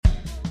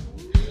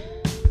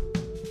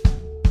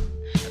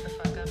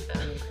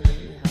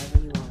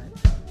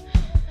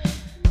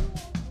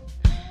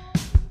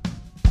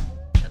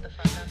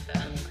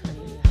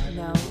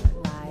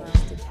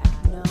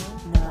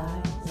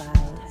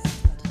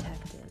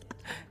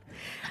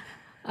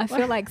I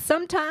feel like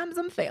sometimes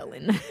I'm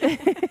failing.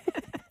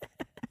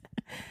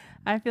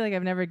 I feel like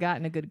I've never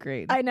gotten a good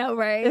grade. I know,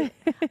 right?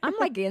 I'm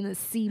like in the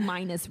C-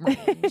 range.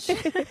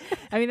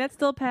 I mean, that's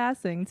still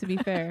passing, to be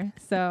fair.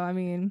 So, I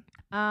mean,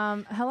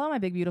 hello, my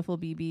big, beautiful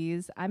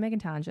BBs. I'm Megan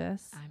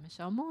Tonjes. I'm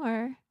Michelle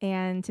Moore.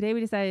 And today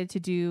we decided to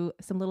do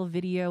some little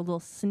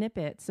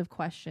snippets of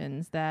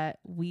questions that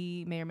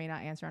we may or may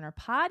not answer on our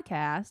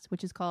podcast,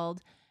 which is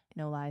called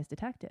No Lies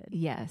Detected.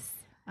 Yes.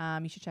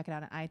 You should check it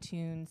out on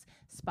iTunes,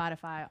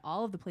 Spotify,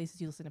 all of the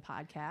places you listen to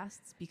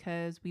podcasts,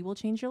 because we will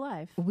change your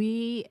life.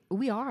 We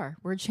are.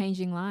 We're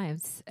changing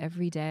lives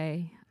every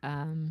day.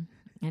 And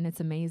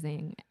it's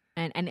amazing.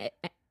 And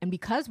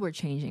because we're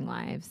changing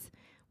lives,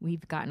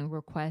 we've gotten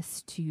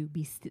requests to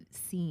be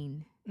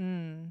seen.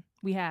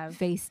 We have.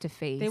 Face to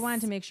face. They wanted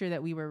to make sure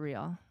that we were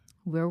real.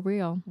 We're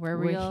real. We're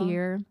real.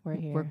 Here. We're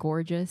here. We're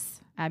gorgeous.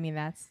 I mean,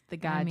 that's the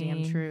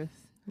goddamn truth.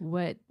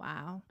 What?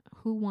 Wow.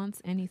 Who wants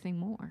anything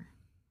more?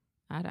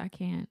 I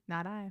can't.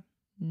 Not I.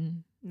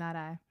 Not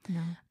I. No.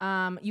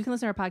 You can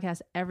listen to our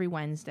podcast every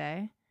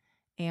Wednesday,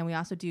 and we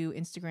also do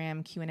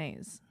Instagram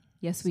Q&As.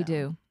 Yes, we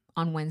do.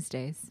 On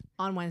Wednesdays.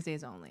 On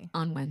Wednesdays only.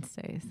 On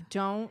Wednesdays.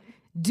 Do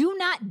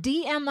not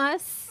DM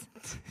us.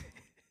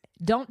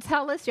 Don't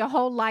tell us your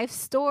whole life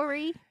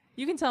story.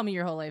 You can tell me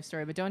your whole life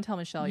story, but don't tell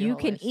Michelle your You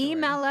whole can life story.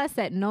 email us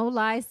at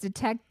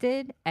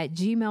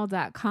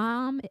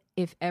noliesdetected@gmail.com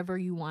if ever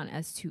you want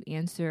us to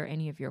answer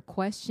any of your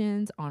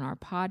questions on our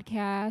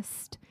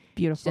podcast.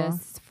 Beautiful.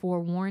 Just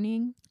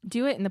forewarning.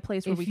 Do it in the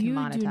place where we can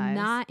monetize. If you do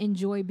not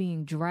enjoy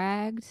being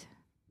dragged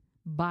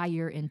by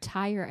your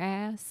entire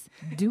ass,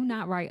 do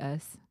not write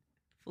us.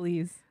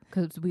 Please.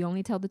 Because we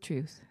only tell the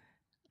truth.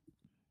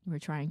 We're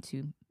trying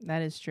to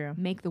That is true.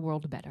 make the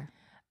world better.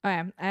 All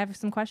right. I have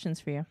some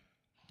questions for you.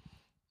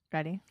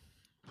 Ready?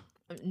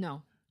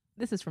 No.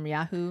 This is from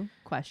Yahoo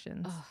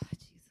Questions. Oh,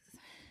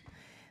 Jesus.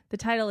 The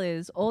title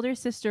is Older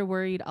Sister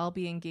Worried I'll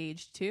Be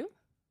Engaged Too?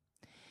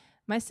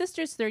 My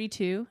sister's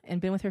 32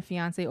 and been with her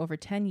fiance over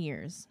 10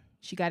 years.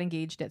 She got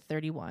engaged at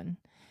 31.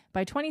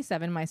 By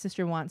 27, my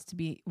sister wanted to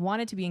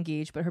be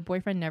engaged, but her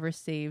boyfriend never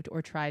saved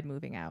or tried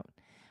moving out.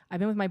 I've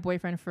been with my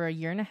boyfriend for a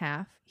year and a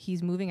half.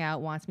 He's moving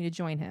out, wants me to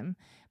join him.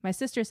 My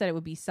sister said it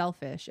would be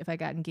selfish if I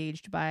got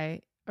engaged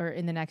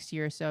in the next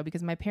year or so,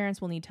 because my parents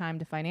will need time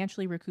to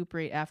financially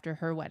recuperate after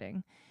her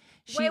wedding.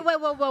 Wait,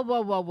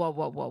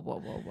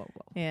 whoa.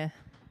 Yeah.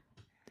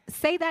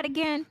 Say that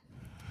again.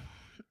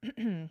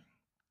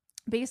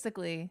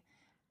 Basically,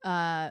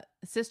 a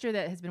sister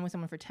that has been with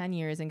someone for 10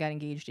 years and got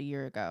engaged a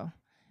year ago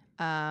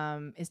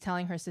is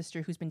telling her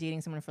sister who's been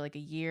dating someone for like a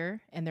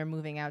year and they're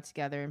moving out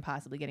together and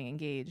possibly getting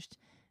engaged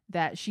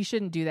that she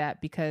shouldn't do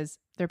that because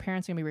their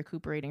parents are going to be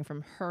recuperating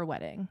from her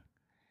wedding.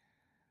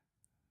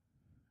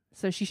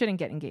 So she shouldn't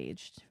get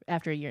engaged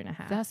after a year and a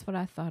half. That's what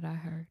I thought I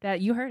heard.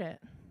 That you heard it.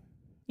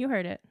 You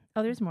heard it.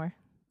 Oh, there's more.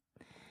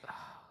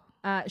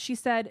 She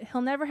said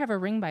he'll never have a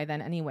ring by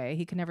then anyway.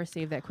 He could never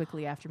save that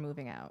quickly after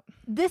moving out.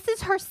 This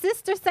is her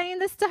sister saying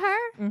this to her?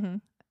 Mm-hmm.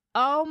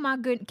 Oh my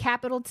good,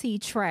 capital T,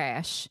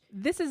 trash.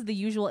 This is the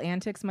usual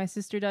antics my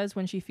sister does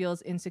when she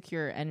feels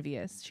insecure or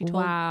envious. She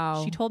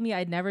told me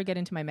I'd never get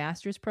into my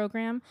master's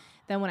program.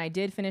 Then when I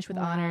did finish with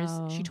honors,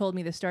 she told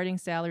me the starting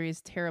salary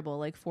is terrible,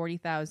 like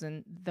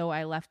 $40,000, though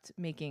I left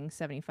making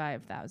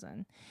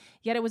 $75,000.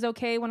 Yet it was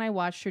okay when I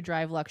watched her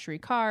drive luxury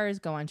cars,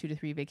 go on 2 to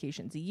 3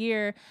 vacations a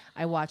year.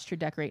 I watched her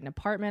decorate an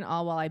apartment,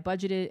 all while I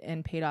budgeted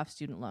and paid off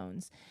student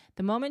loans.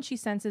 The moment she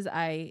senses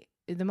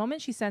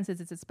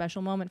it's a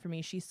special moment for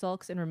me, she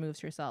sulks and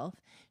removes herself.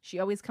 She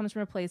always comes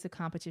from a place of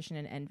competition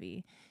and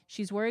envy.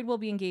 She's worried we'll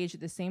be engaged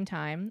at the same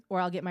time, or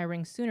I'll get my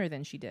ring sooner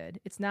than she did.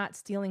 It's not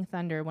stealing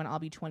thunder when I'll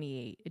be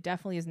 28. It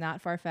definitely is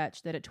not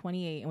far-fetched that at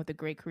 28 and with a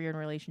great career and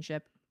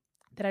relationship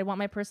that I want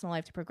my personal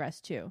life to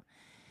progress too.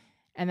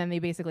 And then they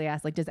basically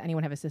ask, like, does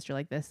anyone have a sister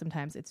like this?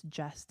 Sometimes it's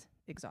just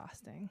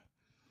exhausting.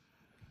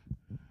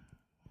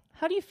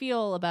 How do you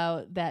feel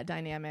about that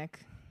dynamic?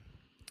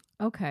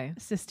 Okay.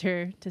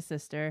 Sister to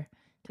sister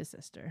to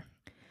sister.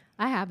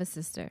 I have a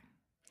sister.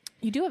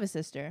 You do have a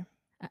sister.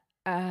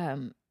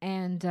 And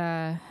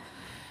I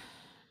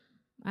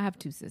have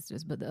 2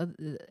 sisters, but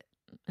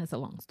that's a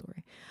long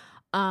story.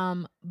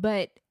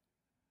 But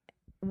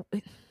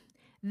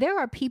there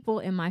are people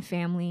in my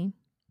family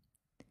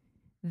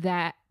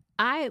that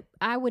I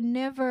would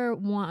never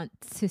want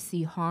to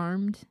see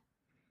harmed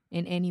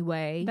in any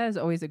way. That is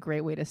always a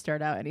great way to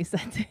start out any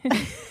sentence.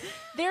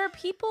 There are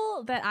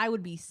people that I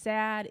would be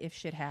sad if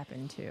shit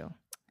happened to.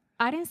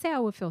 I didn't say I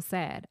would feel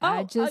sad. Oh,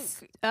 I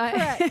just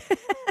correct.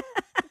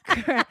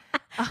 Correct.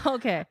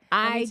 Okay.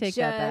 I take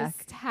that back.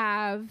 just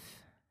have,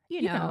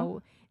 you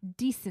know,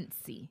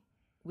 decency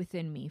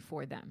within me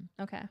for them.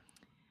 Okay.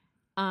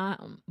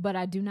 But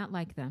I do not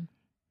like them,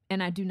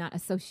 and I do not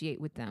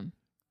associate with them.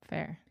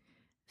 Fair.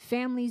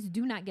 Families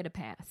do not get a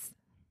pass.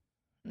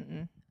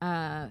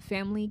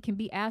 Family can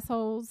be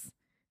assholes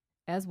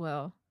as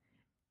well.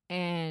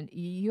 And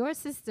your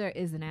sister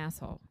is an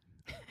asshole.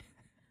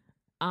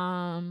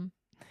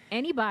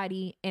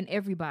 Anybody and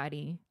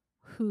everybody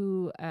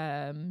who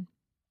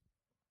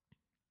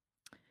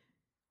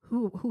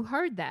who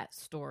heard that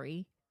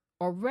story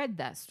or read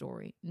that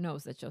story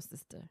knows that your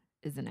sister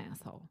is an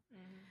asshole.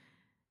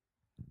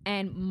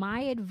 And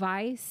my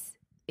advice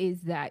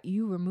is that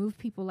you remove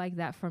people like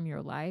that from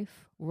your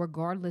life,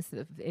 regardless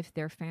of if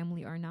they're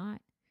family or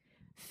not.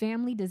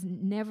 Family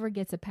never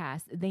gets a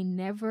pass. They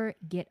never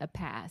get a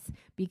pass,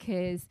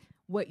 because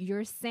what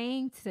you're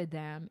saying to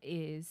them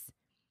is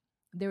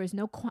there is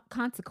no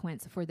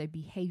consequence for their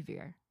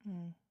behavior.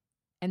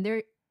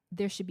 And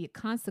there should be a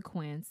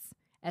consequence,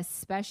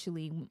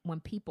 especially when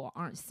people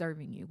aren't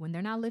serving you. When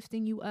they're not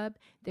lifting you up,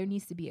 there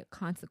needs to be a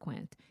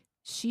consequence.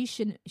 She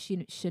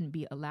shouldn't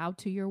be allowed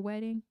to your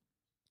wedding.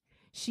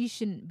 She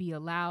shouldn't be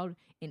allowed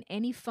in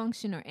any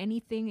function or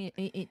anything.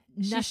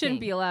 She shouldn't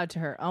be allowed to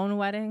her own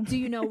wedding. Do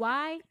you know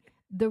why?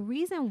 The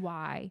reason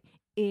why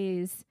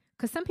is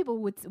because some people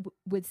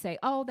would say,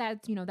 "Oh,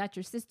 that's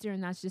your sister,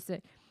 and that's just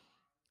it."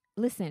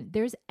 Listen,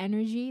 there's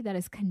energy that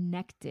is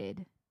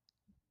connected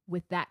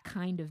with that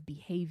kind of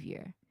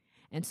behavior,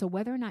 and so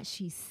whether or not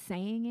she's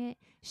saying it,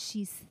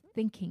 she's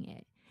thinking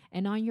it.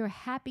 And on your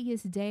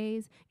happiest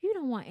days, you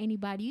don't want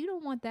anybody. You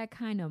don't want that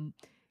kind of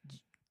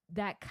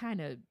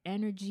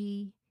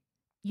energy.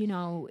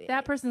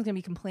 That person's gonna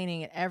be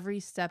complaining at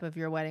every step of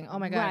your wedding. Oh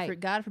my God! Right.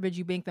 God forbid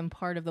you make them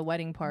part of the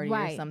wedding party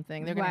or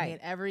something. They're gonna hate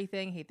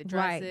everything, hate the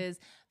dresses.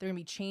 They're gonna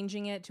be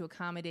changing it to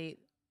accommodate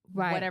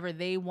whatever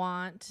they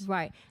want.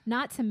 Right.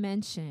 Not to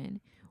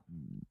mention,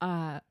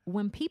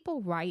 when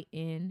people write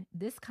in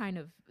this kind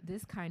of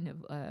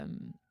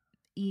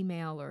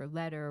email or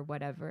letter or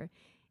whatever,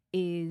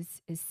 it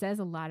says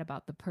a lot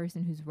about the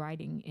person who's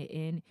writing it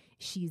in.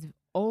 She's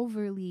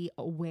overly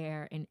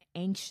aware and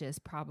anxious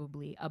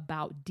probably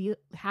about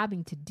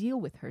having to deal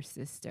with her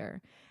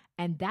sister,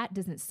 and that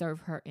doesn't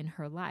serve her in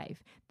her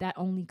life. That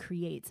only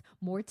creates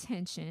more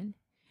tension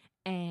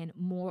and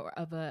more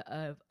of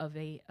an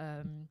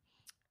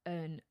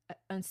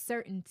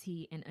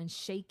uncertainty and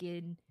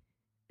unshaken.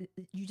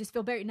 You just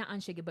feel very, not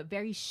unshaken, but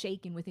very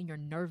shaken within your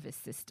nervous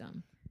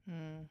system.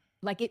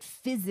 Like it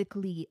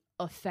physically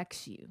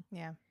affects you.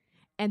 Yeah.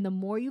 And the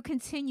more you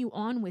continue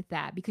on with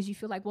that, because you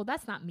feel like, well,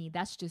 that's not me,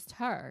 that's just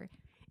her,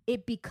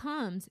 it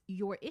becomes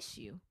your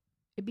issue.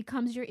 It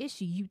becomes your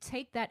issue. You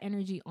take that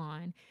energy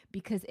on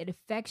because it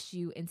affects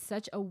you in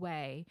such a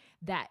way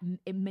that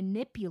it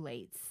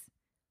manipulates,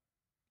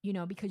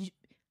 because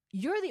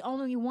you're the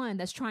only one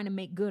that's trying to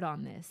make good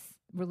on this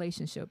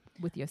relationship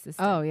with your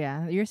sister. Oh,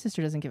 yeah. Your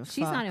sister doesn't give a fuck.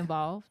 She's not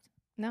involved.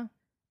 No.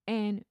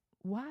 And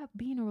why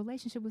be in a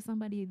relationship with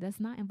somebody that's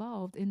not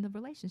involved in the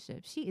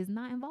relationship? She is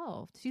not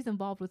involved. She's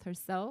involved with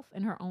herself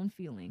and her own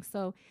feelings.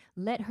 So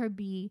let her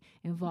be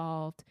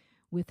involved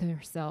with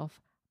herself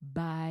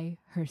by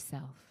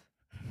herself,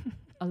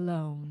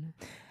 alone.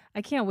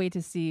 I can't wait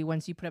to see,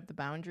 once you put up the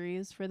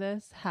boundaries for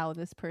this, how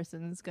this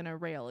person's going to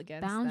rail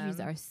against Boundaries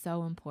them. are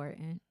so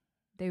important.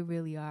 They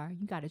really are.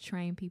 You got to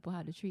train people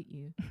how to treat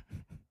you.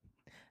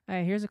 All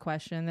right, here's a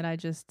question that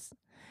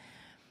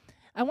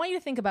I want you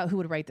to think about who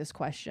would write this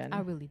question.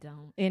 I really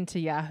don't. Into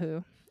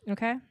Yahoo.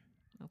 Okay?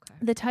 Okay.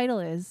 The title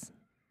is,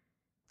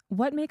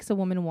 what makes a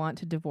woman want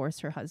to divorce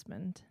her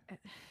husband?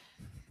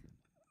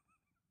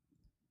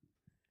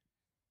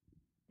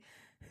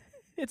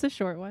 It's a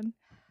short one.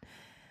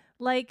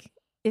 Like,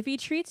 if he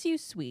treats you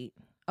sweet,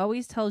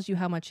 always tells you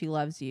how much he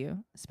loves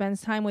you,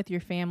 spends time with your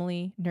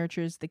family,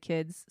 nurtures the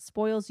kids,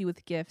 spoils you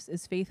with gifts,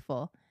 is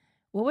faithful,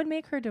 what would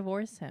make her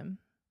divorce him?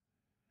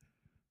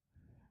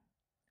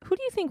 Who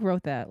do you think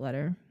wrote that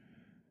letter?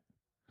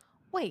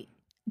 Wait.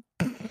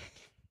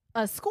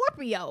 A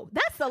Scorpio.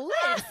 That's a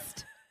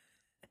list.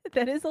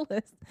 That is a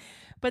list.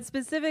 But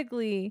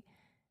specifically,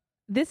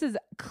 this is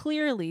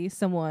clearly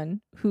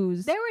someone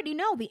who's... They already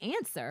know the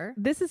answer.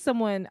 This is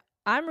someone...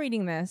 I'm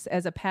reading this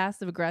as a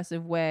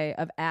passive-aggressive way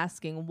of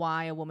asking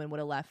why a woman would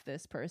have left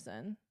this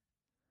person.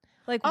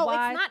 Like,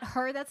 why... it's not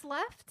her that's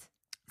left?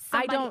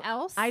 Somebody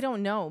else? I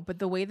don't know. But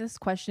the way this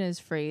question is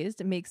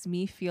phrased, it makes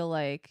me feel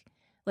like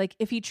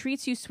if he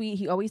treats you sweet,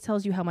 he always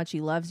tells you how much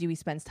he loves you, he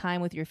spends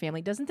time with your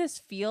family. Doesn't this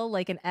feel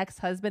like an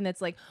ex-husband that's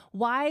like,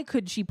 why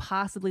could she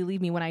possibly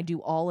leave me when I do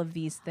all of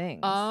these things?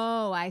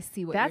 Oh, I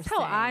see what that's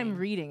you're how saying. I'm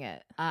reading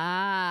it.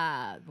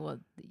 Well,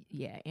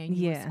 yeah, and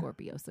you're a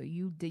Scorpio, so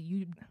you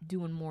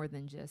doing more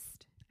than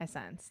just... I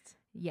sensed.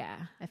 Yeah.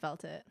 I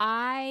felt it.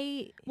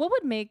 What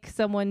would make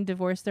someone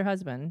divorce their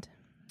husband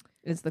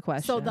is the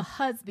question. So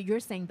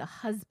you're saying the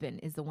husband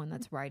is the one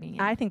that's writing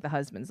it? I think the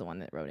husband's the one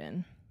that wrote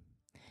in.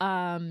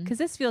 Because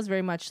this feels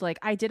very much like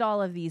I did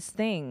all of these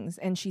things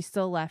and she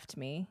still left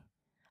me.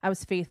 I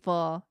was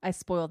faithful. I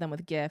spoiled them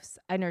with gifts.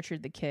 I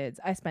nurtured the kids.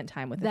 I spent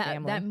time with the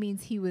family. That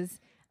means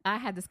I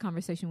had this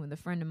conversation with a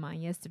friend of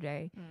mine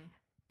yesterday.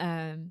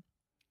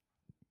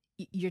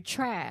 You're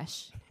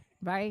trash,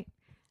 right?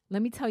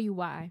 Let me tell you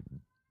why.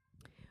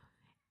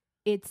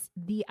 It's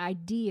the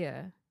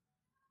idea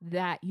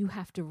that you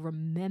have to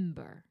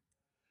remember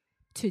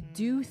to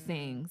do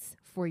things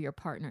for your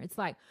partner. It's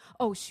like,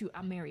 oh shoot,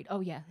 I'm married. Oh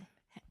yeah.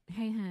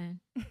 Hey, hon.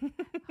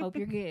 Hope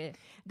you're good.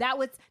 That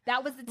was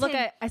the look.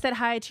 I said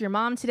hi to your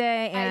mom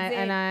today,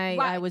 and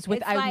I was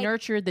with. I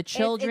nurtured the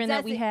children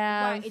that we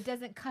have. Right, it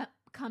doesn't come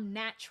become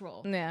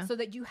natural. Yeah. So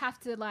that you have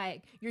to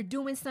like, you're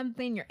doing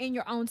something, you're in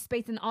your own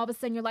space, and all of a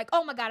sudden you're like,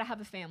 oh my God, I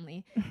have a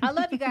family. I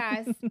love you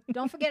guys.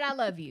 Don't forget I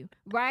love you.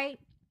 Right?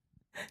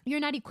 You're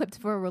not equipped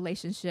for a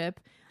relationship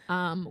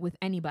with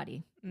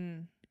anybody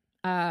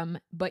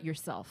but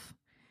yourself.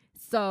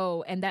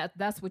 So, and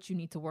that's what you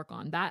need to work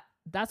on.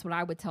 That's what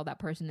I would tell that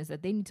person, is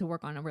that they need to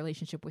work on a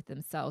relationship with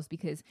themselves,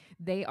 because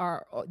they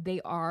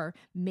are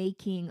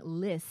making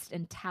lists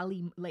and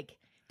tallying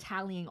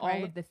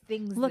all of the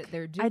things that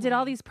they're doing. I did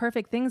all these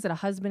perfect things that a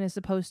husband is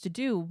supposed to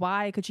do.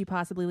 Why could she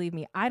possibly leave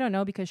me? I don't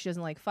know, because she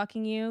doesn't like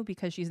fucking you,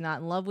 because she's not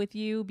in love with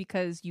you,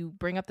 because you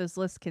bring up this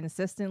list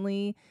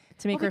consistently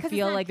to make her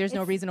feel like there's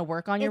no reason to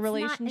work on your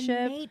relationship. It's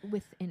not innate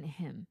within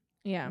him.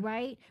 Yeah.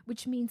 Right?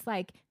 Which means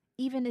like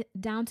even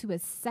down to a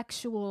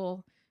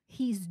sexual,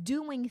 he's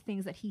doing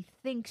things that he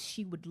thinks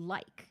she would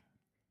like.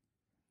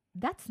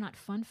 That's not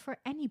fun for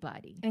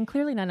anybody. And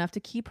clearly not enough to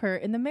keep her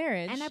in the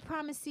marriage. And I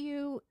promise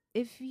you,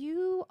 if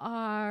you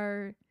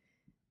are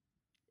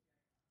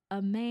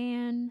a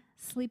man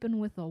sleeping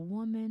with a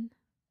woman,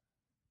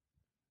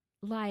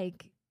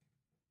 like,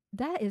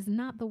 that is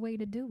not the way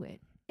to do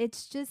it.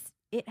 It's just,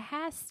 it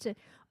has to,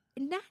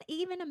 not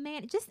even a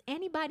man, just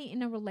anybody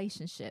in a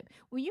relationship.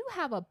 When you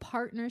have a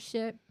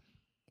partnership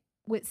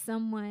with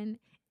someone,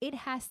 it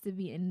has to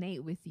be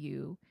innate with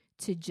you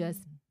to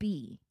just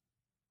be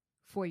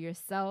for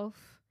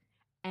yourself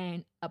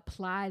and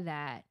apply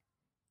that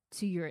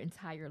to your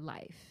entire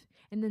life.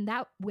 And then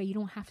that way you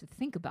don't have to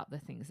think about the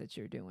things that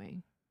you're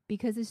doing,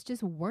 because it's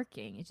just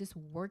working. It's just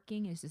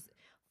working. It's just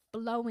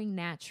flowing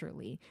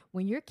naturally.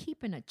 When you're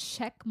keeping a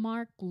check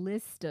mark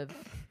list of...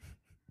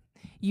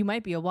 You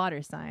might be a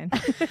water sign.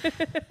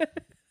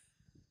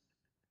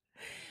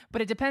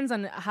 But it depends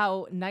on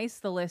how nice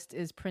the list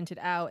is printed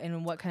out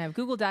and what kind of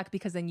Google Doc,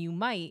 because then you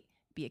might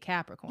be a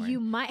Capricorn.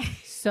 You might.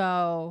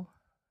 So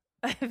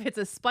if it's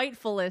a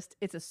spiteful list,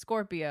 it's a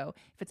Scorpio.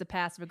 If it's a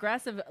passive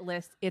aggressive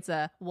list, it's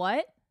a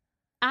what?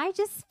 I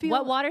just feel...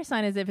 What water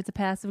sign is it if it's a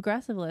passive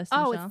aggressive list?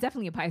 Oh, Michelle? It's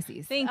definitely a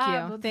Pisces. Thank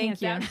you.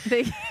 Thank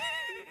you.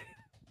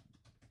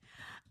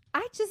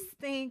 I just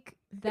think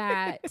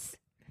that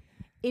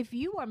if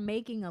you are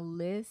making a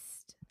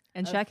list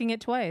and checking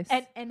it twice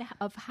and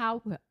of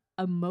how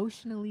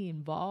emotionally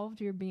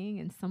involved you're being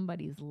in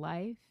somebody's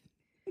life,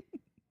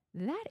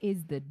 that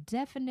is the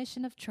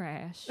definition of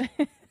trash.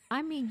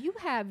 I mean, you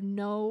have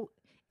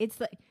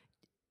it's like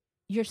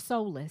you're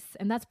soulless,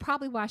 and that's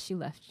probably why she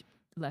left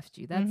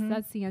you.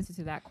 That's the answer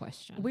to that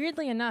question.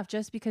 Weirdly enough,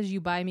 just because you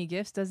buy me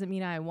gifts doesn't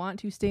mean I want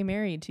to stay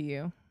married to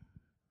you.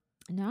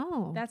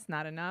 No. That's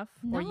not enough.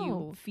 No. Or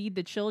you feed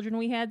the children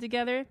we had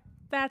together.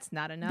 That's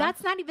not enough.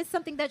 That's not even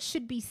something that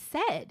should be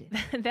said.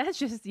 That's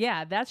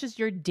just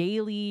your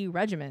daily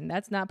regimen.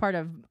 That's not part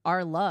of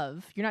our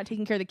love. You're not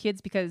taking care of the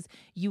kids because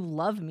you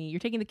love me.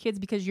 You're taking the kids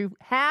because you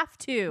have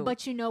to.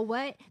 But you know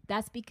what?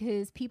 That's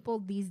because people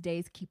these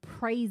days keep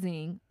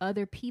praising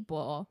other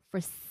people for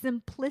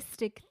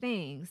simplistic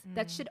things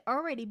that should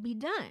already be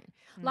done.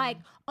 Like,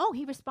 oh,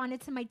 he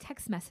responded to my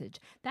text message.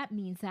 That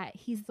means that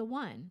he's the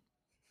one.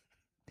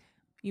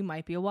 You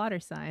might be a water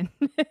sign.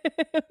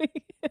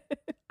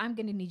 I'm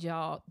going to need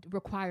y'all to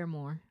require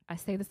more. I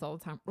say this all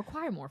the time.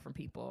 Require more from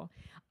people.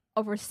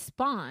 A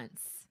response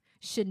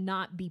should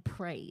not be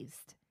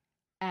praised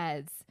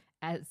as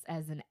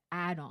an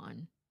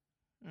add-on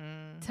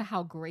to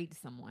how great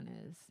someone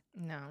is.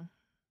 No.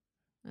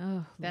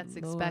 Oh, that's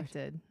Lord.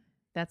 Expected.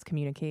 That's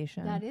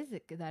communication. That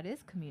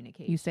is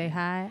communication. You say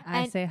hi,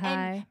 I say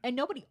hi. And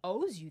nobody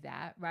owes you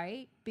that,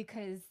 right?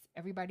 Because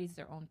everybody's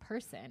their own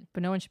person.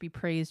 But no one should be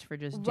praised for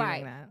just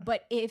doing that.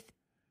 But if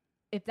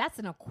that's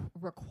a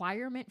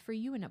requirement for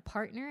you and a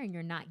partner and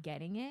you're not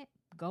getting it,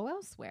 go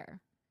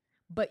elsewhere.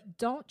 But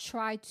don't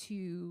try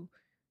to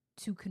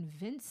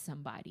convince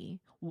somebody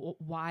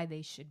why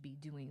they should be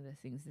doing the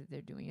things that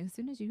they're doing. As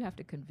soon as you have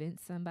to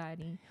convince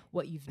somebody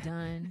what you've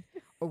done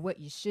or what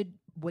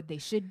they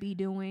should be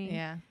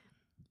doing,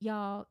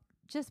 y'all,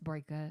 just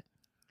break up.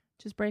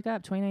 Just break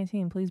up.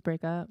 2019, please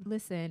break up.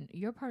 Listen,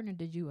 your partner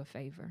did you a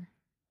favor.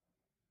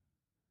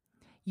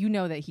 You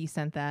know that he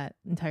sent that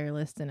entire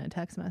list in a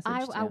text message.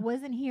 I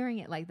wasn't hearing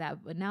it like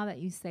that, but now that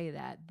you say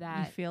that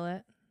you feel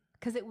it,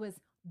 because it was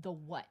the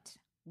what.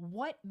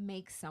 What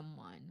makes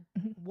someone?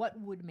 What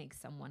would make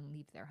someone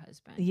leave their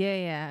husband?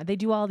 Yeah. They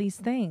do all these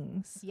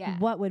things. Yeah.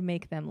 What would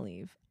make them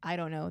leave? I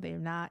don't know. They're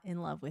not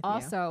in love with you.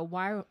 Also,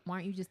 why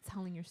aren't you just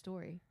telling your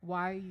story?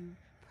 Why are you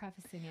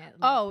prefacing it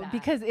like that?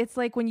 Because it's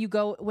like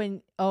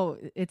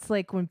it's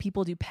like when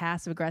people do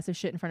passive aggressive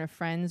shit in front of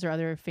friends or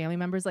other family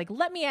members, like,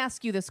 let me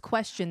ask you this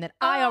question that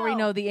I already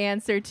know the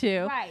answer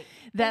to. Right.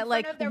 That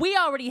we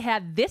already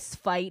had this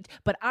fight,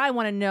 but I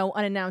want to know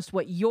unannounced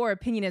what your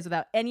opinion is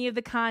without any of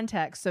the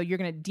context. So you're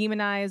going to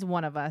demonize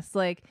one of us.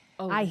 Like,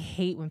 I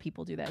hate when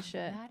people do that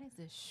shit. That is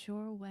a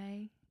sure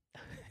way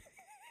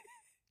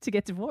to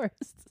get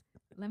divorced.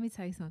 Let me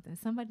tell you something.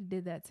 Somebody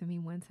did that to me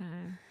one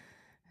time.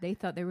 They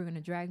thought they were going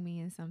to drag me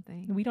in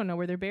something. We don't know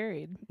where they're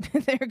buried.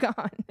 They're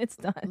gone. It's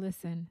done.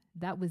 Listen,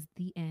 that was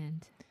the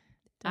end.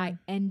 Done. I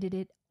ended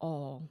it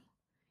all.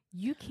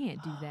 You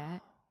can't do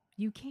that.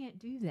 You can't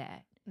do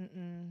that.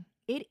 Mm-mm.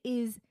 It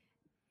is.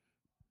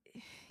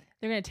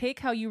 They're going to take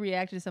how you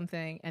reacted to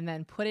something and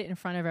then put it in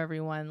front of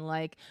everyone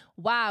like,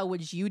 wow,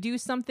 would you do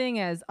something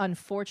as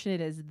unfortunate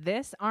as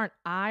this? Aren't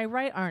I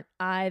right? Aren't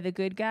I the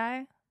good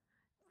guy?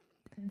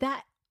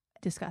 That.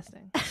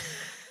 Disgusting.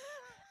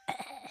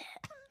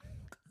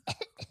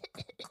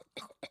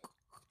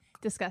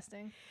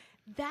 Disgusting.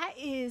 That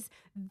is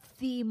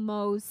the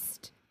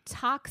most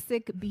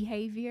toxic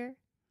behavior,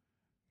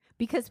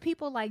 because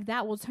people like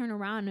that will turn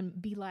around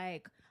and be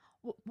like,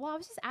 well, I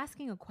was just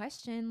asking a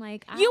question.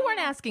 Like, you weren't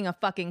asking a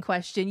fucking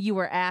question. You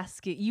were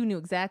asking. You knew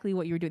exactly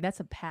what you were doing. That's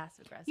a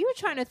passive aggressive. You were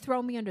trying to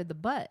throw me under the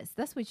bus.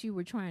 That's what you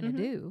were trying to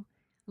do.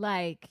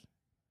 Like,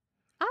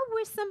 I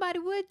wish somebody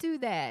would do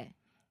that.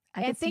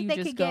 I could see you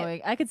just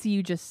going. I could see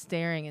you just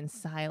staring in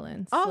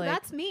silence. Oh, like,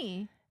 that's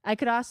me. I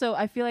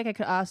feel like I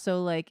could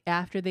also, like,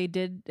 after they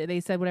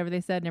said whatever they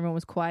said and everyone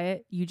was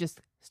quiet, you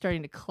just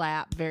starting to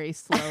clap very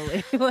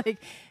slowly. Like,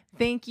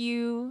 thank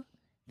you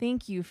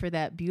for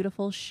that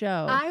beautiful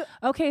show.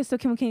 Okay, so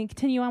can we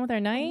continue on with our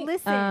night?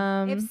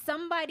 Listen, if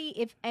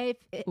somebody,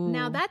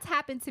 now that's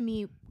happened to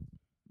me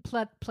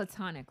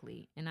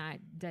platonically, and I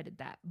did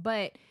that.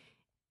 But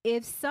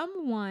if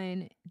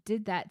someone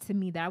did that to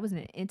me that I was in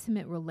an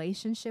intimate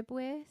relationship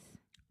with,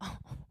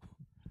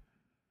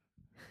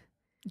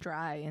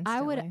 dry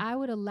instantly. I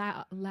would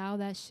allow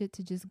that shit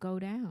to just go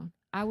down.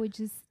 I would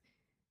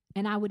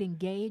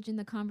engage in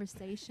the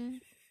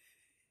conversation.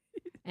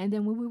 And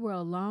then when we were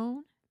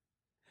alone,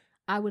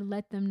 I would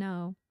let them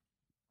know,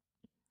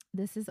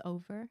 this is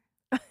over.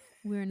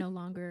 We're no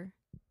longer,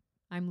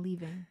 I'm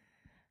leaving.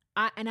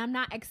 And I'm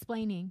not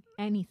explaining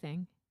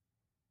anything.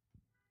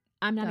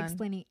 I'm not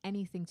explaining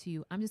anything to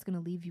you. I'm just going to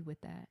leave you with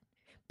that.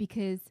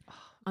 Because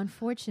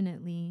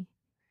unfortunately,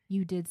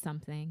 you did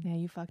something. Yeah,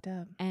 you fucked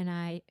up. And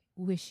I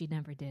wish you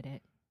never did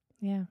it.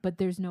 Yeah. But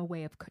there's no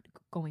way of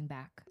going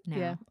back now.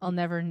 Yeah, I'll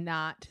never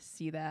not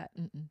see that.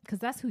 Because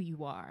that's who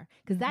you are.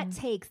 Because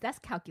that's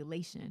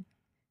calculation.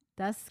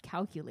 That's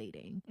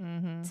calculating.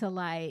 To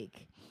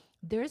like,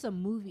 there's a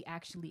movie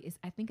actually,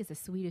 I think it's a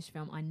Swedish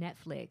film on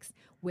Netflix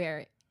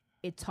where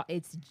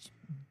it's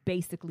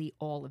basically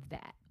all of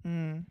that.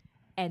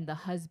 And the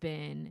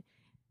husband,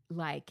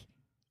 like,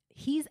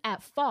 he's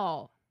at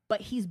fault,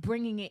 but he's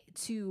bringing it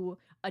to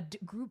a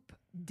group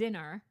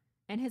dinner,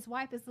 and his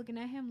wife is looking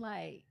at him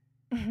like,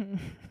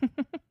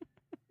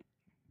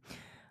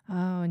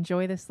 oh,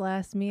 enjoy this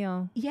last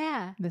meal.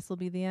 Yeah. This will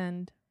be the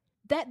end.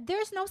 That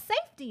there's no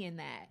safety in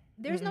that.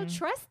 There's no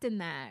trust in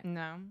that.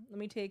 No. Let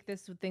me take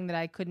this thing that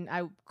I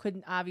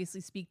couldn't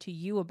obviously speak to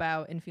you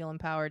about and feel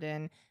empowered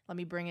in. Let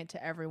me bring it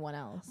to everyone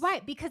else.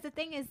 Right. Because the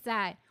thing is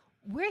that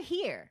we're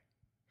here.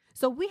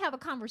 So we have a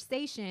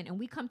conversation and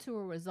we come to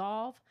a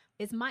resolve.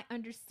 It's my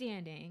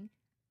understanding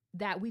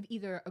that we've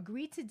either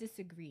agreed to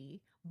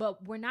disagree,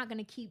 but we're not going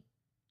to keep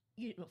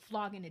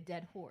flogging a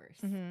dead horse.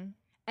 And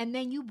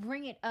then you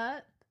bring it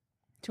up.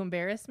 To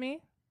embarrass me?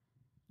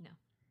 No.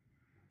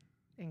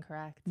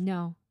 Incorrect.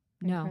 No.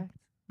 Incorrect.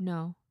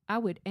 No. I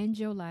would end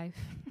your life.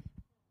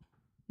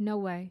 No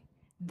way.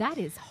 That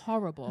is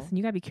horrible. Listen,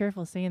 you got to be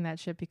careful saying that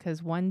shit,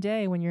 because one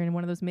day when you're in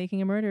one of those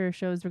Making a Murderer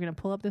shows, they're going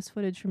to pull up this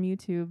footage from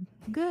YouTube.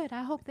 Good.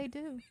 I hope they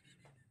do.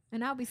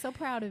 And I'll be so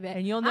proud of it.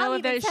 And you'll know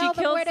that she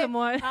killed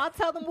someone. I'll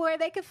tell them where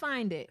they can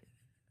find it.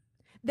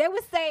 They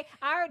would say,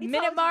 I already told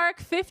you. Minute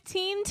mark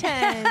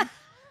 15:10.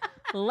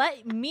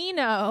 Let me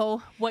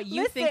know what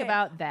you think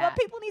about that. What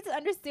people need to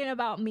understand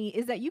about me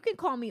is that you can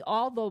call me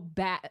all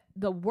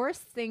the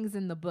worst things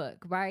in the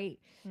book, right?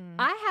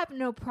 I have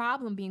no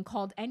problem being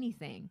called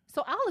anything.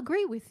 So I'll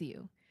agree with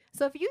you.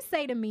 So if you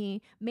say to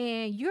me,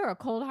 man, you're a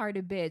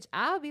cold-hearted bitch,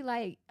 I'll be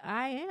like,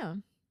 I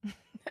am.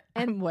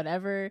 And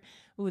whatever,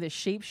 the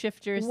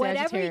shapeshifter,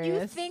 whatever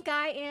Sagittarius. you think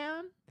I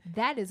am,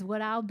 that is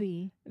what I'll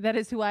be. That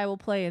is who I will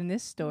play in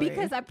this story.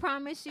 Because I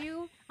promise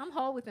you, I'm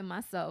whole within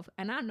myself,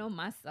 and I know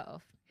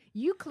myself.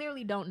 You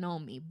clearly don't know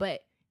me,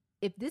 but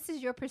if this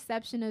is your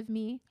perception of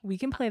me, we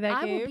can play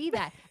that game. I will be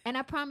that. And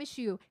I promise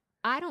you,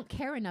 I don't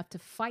care enough to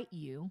fight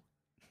you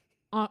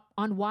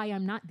on why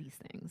I'm not these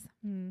things.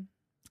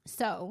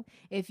 So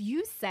if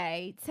you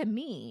say to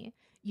me,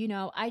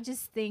 I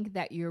just think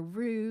that you're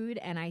rude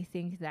and I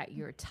think that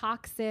you're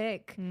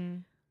toxic,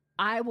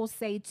 I will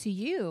say to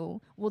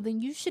you, well, then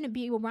you shouldn't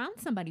be around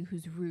somebody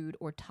who's rude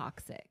or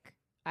toxic.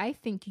 I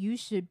think you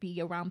should be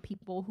around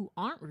people who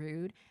aren't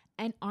rude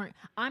and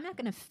I'm not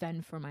going to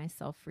fend for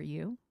myself for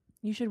you.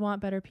 You should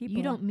want better people.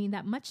 You don't mean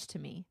that much to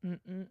me.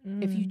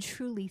 If you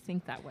truly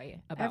think that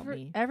way about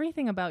me.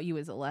 Everything about you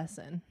is a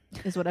lesson,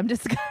 is what I'm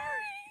discovering.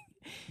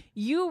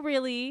 You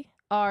really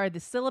are the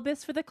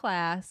syllabus for the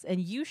class,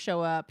 and you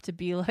show up to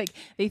be like,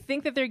 they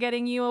think that they're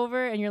getting you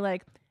over, and you're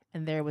like,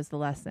 and there was the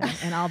lesson,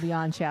 and I'll be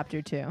on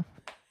chapter 2.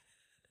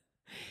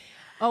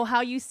 Oh,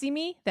 how you see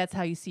me? That's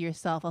how you see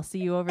yourself. I'll see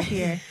you over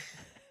here.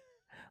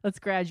 Let's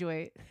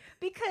graduate.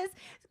 Because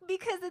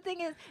the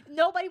thing is,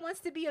 nobody wants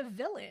to be a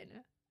villain.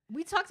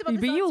 We talked about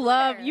this but on you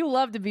Twitter.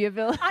 love to be a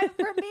villain.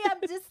 For me,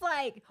 I'm just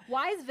like,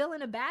 why is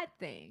villain a bad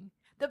thing?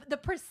 the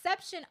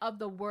perception of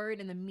the word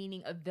and the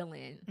meaning of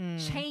villain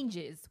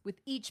changes with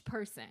each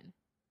person.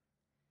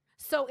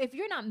 So if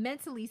you're not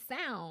mentally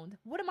sound,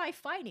 what am I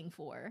fighting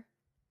for?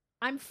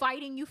 I'm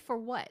fighting you for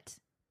what?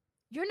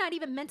 You're not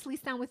even mentally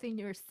sound within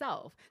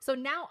yourself. So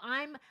now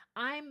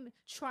I'm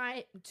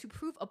trying to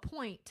prove a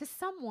point to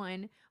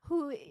someone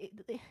who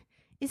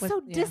is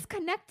so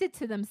disconnected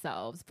to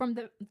themselves from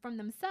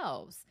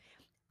themselves.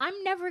 I'm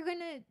never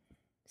gonna.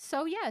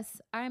 So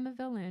yes, I'm a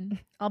villain.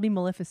 I'll be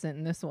Maleficent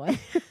in this one.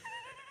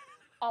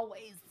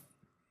 Always.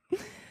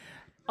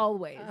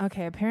 Always.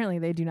 Okay, apparently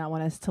they do not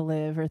want us to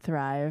live or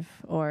thrive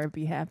or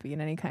be happy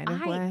in any kind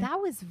of way. That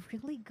was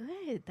really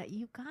good that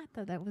you got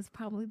that. That was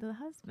probably the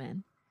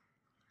husband.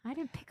 I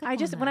didn't pick up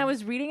on when I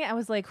was reading it, I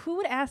was like, who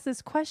would ask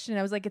this question?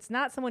 I was like, it's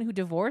not someone who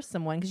divorced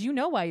someone, because you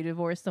know why you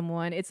divorced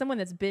someone. It's someone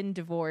that's been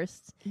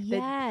divorced.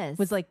 Yes. That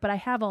was like, but I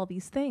have all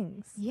these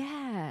things.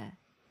 Yeah.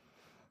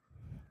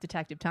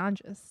 Detective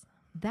Tonjes.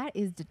 That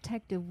is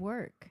detective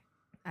work.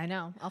 I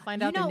know. I'll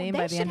find out their name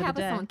by the end of the day.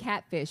 They should have us on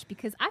Catfish,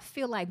 because I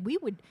feel like we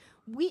wouldn't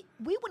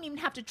even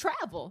have to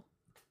travel.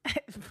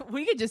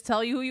 We could just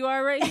tell you who you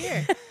are right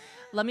here.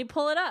 Let me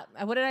pull it up.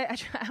 I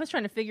was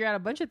trying to figure out a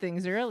bunch of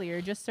things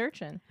earlier, just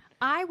searching.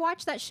 I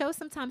watch that show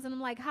sometimes and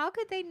I'm like, how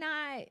could they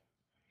not?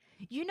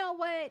 You know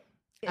what?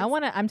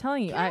 I'm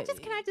telling you.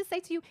 Can I just say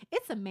to you,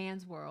 it's a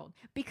man's world,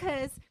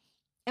 because,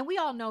 and we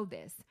all know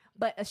this,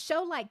 but a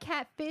show like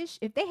Catfish,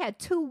 if they had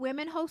 2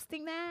 women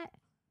hosting that,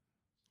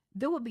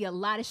 there would be a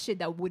lot of shit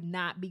that would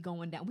not be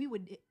going down. We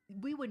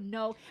would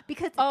know,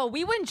 because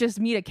we wouldn't just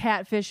meet a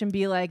catfish and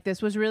be like,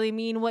 this was really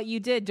mean what you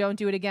did, don't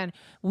do it again.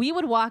 We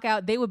would walk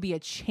out, they would be a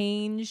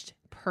changed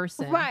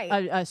person,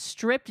 right? A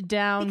stripped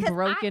down, because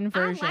broken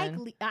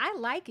version. I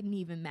like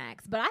Neivan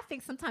Max, but I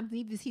think sometimes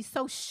he's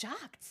so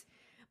shocked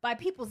by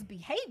people's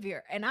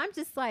behavior, and I'm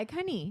just like,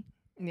 honey,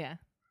 yeah,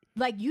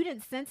 like, you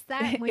didn't sense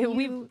that when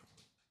you.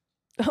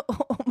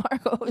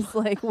 Marco was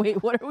like,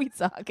 wait, what are we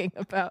talking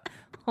about?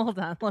 Hold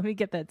on, let me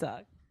get that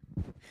dog.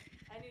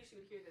 I knew she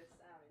would hear this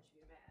sound and she'd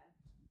be mad.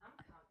 I'm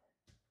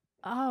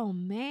coming. Oh,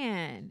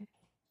 man.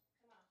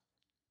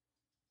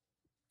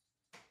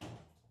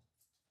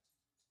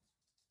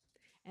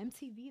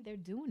 MTV, they're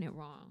doing it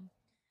wrong.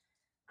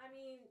 I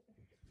mean,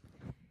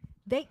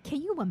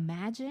 can you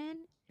imagine?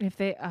 If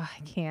they, I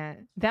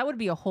can't. That would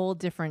be a whole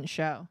different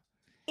show.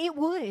 It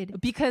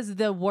would. Because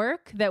the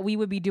work that we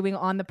would be doing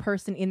on the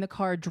person in the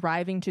car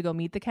driving to go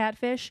meet the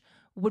catfish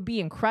would be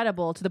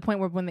incredible, to the point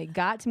where when they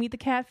got to meet the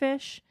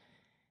catfish,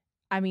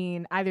 I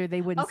mean, either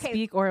they wouldn't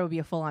speak or it would be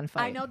a full-on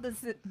fight. I know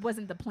this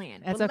wasn't the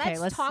plan. That's but okay.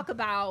 Let's talk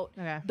about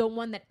the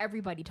one that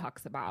everybody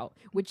talks about,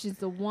 which is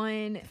the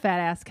one... Fat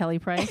ass Kelly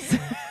Price.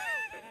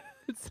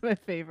 It's my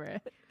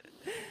favorite.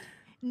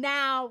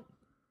 Now...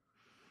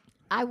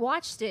 I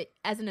watched it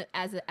as an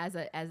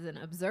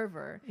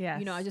observer. Yes.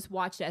 You know, I just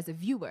watched it as a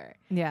viewer.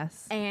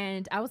 Yes.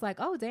 And I was like,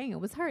 oh, dang, it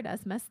was her.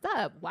 That's messed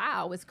up.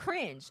 Wow, it was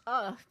cringe.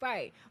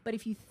 Right. But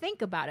if you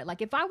think about it,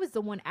 like, if I was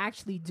the one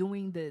actually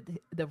doing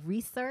the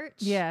research,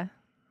 yeah,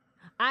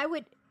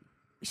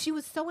 she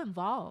was so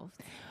involved.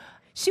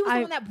 She was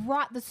the one that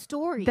brought the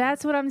story.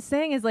 That's what I'm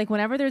saying, is like,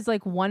 whenever there's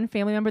like one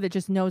family member that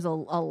just knows a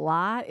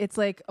lot, it's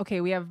like,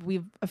 okay, we have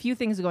a few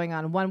things going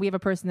on. One, we have a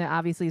person that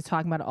obviously is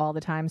talking about it all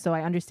the time. So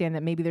I understand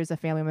that maybe there's a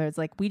family member that's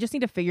like, we just need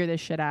to figure this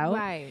shit out.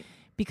 Right.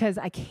 Because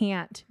I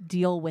can't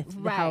deal with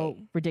how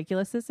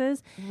ridiculous this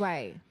is.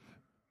 Right.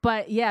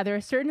 But yeah, there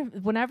are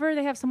whenever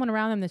they have someone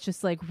around them that's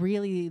just like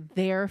really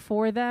there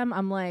for them,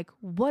 I'm like,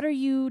 what are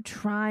you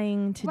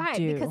trying to do? Right,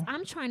 because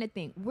I'm trying to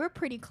think. We're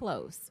pretty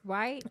close,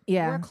 right?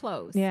 Yeah. We're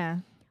close. Yeah.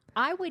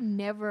 I would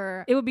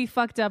never... It would be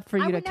fucked up for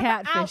you to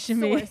catfish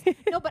me.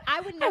 No, but I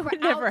would never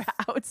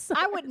outsource.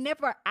 I would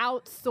never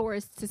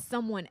outsource to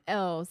someone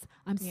else.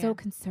 I'm so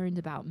concerned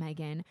about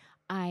Megan.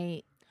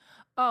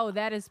 Oh,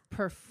 that is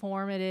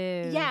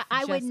performative. Yeah,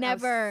 I would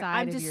never.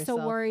 I'm just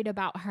yourself. So worried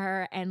about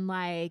her, and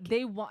like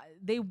they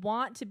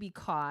want to be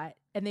caught,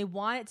 and they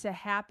want it to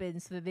happen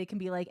so that they can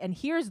be like, and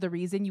here's the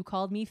reason you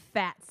called me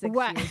fat 6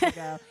 years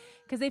ago,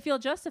 because they feel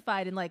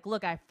justified and like,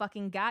 look, I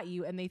fucking got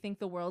you, and they think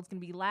the world's gonna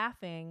be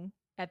laughing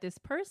at this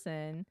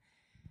person.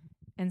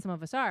 And some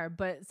of us are,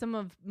 but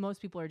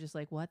most people are just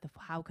like, what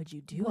how could you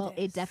do this? Well,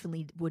 it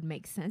definitely would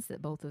make sense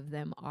that both of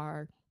them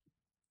are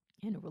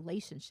in a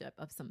relationship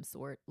of some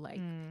sort, like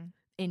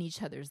in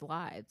each other's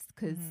lives,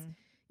 because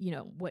you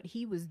know what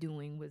he was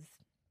doing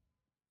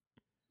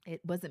it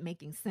wasn't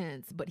making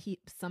sense, but he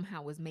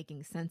somehow was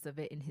making sense of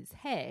it in his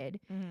head.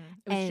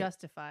 It was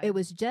justified. It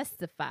was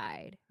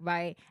justified,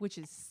 right? Which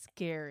is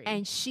scary.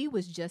 And she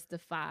was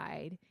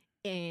justified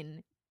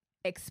in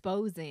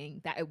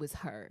exposing that it was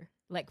her,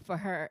 like, for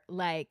her,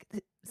 like,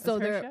 so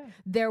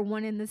they're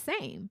one and the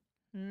same.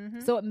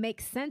 So it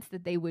makes sense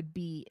that they would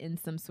be in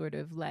some sort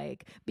of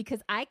like,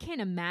 because I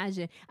can't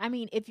imagine. I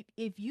mean,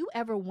 if you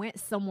ever went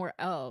somewhere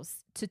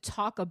else to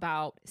talk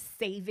about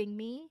saving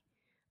me,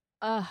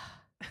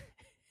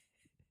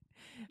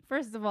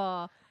 first of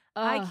all,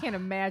 I can't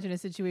imagine a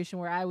situation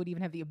where I would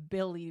even have the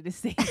ability to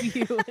save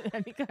you in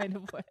any kind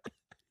of way.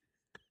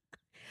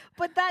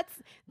 But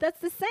that's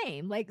the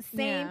same. Like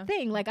same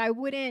thing. Like I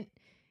wouldn't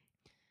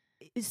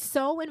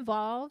so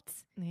involved.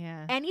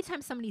 Yeah.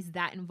 Anytime somebody's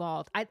that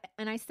involved, I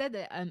said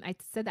that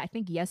I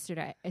think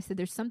yesterday. I said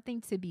there's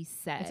something to be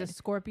said. It's a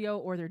Scorpio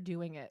or they're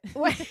doing it.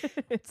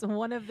 It's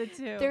one of the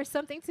two. There's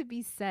something to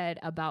be said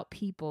about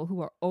people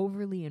who are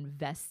overly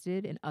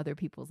invested in other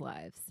people's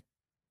lives.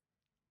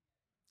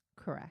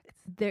 Correct.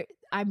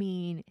 I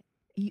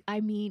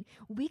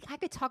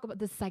could talk about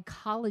the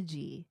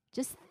psychology.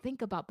 Just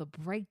think about the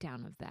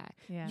breakdown of that.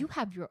 Yeah. You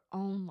have your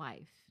own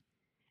life.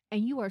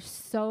 And you are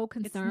so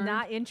concerned. It's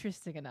not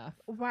interesting enough.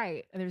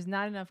 Right. And there's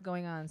not enough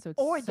going on. So it's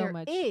or so there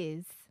much.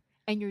 is,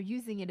 and you're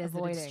using it as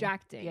a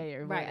distracting. Yeah,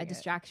 you're right. A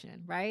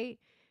distraction, right?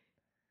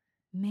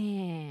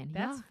 Man.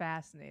 That's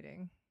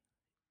fascinating.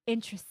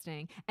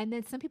 Interesting. And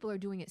then some people are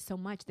doing it so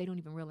much they don't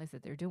even realize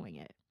that they're doing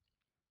it.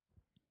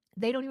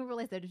 They don't even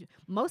realize that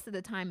most of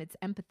the time it's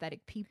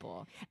empathetic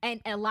people. And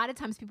a lot of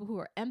times people who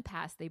are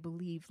empaths, they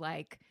believe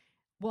like,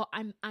 well,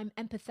 I'm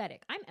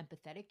empathetic. I'm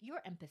empathetic.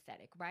 You're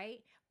empathetic,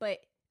 right? But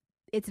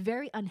it's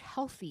very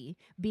unhealthy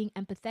being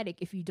empathetic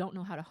if you don't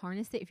know how to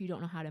harness it, if you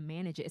don't know how to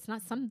manage it. It's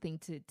not something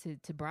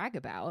to brag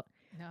about.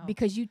 No.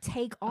 Because you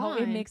take on.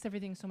 Oh, it makes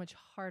everything so much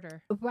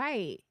harder.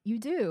 Right. You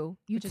do.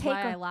 Which is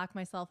why I lock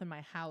myself in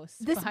my house.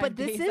 This is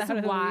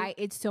why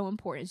it's so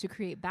important to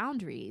create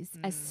boundaries,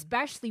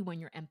 especially when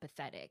you're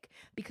empathetic,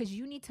 because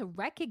you need to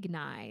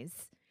recognize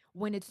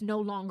when it's no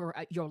longer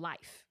your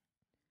life.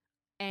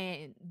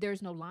 And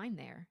there's no line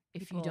there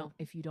if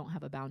you don't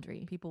have a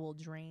boundary. People will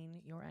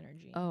drain your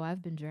energy. Oh,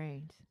 I've been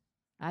drained.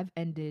 I've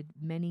ended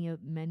many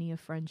a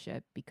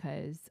friendship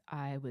because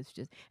I was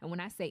just, and when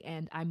I say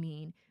end, I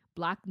mean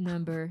block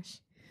number.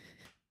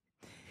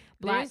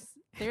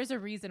 There's a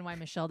reason why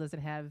Michelle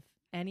doesn't have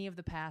any of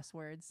the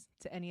passwords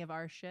to any of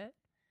our shit.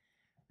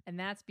 And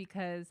that's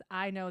because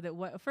I know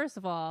that first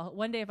of all,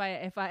 one day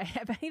if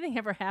anything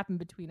ever happened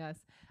between us,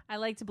 I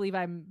like to believe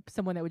I'm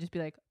someone that would just be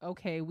like,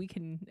 okay, we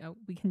can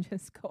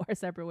just go our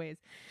separate ways.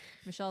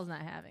 Michelle's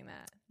not having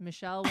that.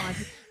 Michelle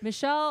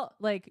wants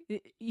like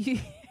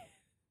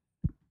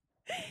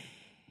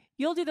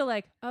you'll do the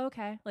like, oh,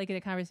 okay, like in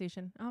a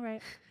conversation. All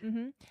right.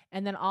 Mm-hmm.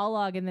 And then I'll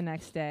log in the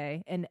next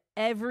day and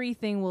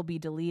everything will be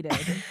deleted.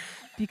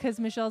 Because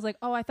Michelle's like,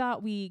 oh, I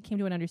thought we came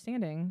to an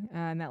understanding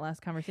in that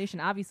last conversation.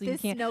 Obviously, we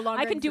can't. No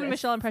longer I can do a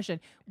exists. Michelle impression.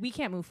 We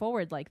can't move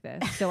forward like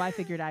this. So I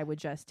figured I would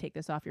just take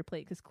this off your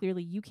plate because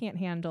clearly you can't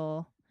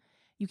handle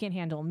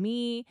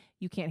me.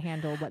 You can't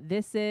handle what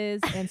this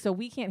is. And so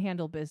we can't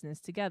handle business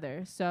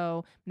together.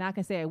 So I'm not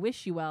going to say I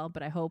wish you well,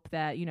 but I hope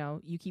that,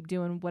 you keep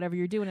doing whatever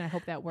you're doing. And I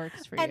hope that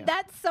works for you. And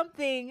that's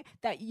something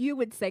that you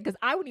would say, because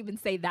I wouldn't even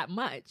say that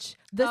much.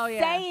 The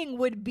saying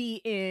would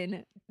be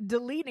in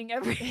deleting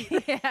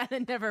everything. Yeah,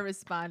 and never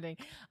responding.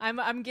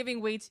 I'm giving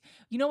way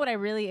you know what I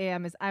really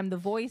am is I'm the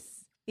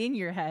voice in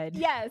your head.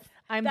 Yes.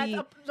 I'm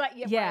right.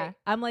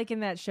 I'm like in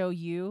that show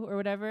You or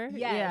whatever.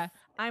 Yes.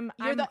 Yeah.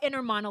 You're the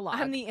inner monologue.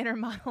 I'm the inner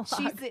monologue.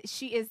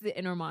 She is the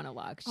inner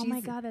monologue. Oh my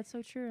God, that's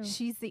so true.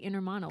 She's the inner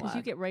monologue. Because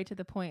you get right to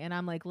the point and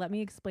I'm like, let me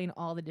explain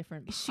all the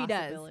different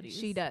possibilities.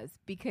 She does.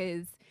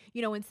 Because,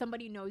 when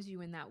somebody knows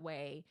you in that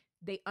way,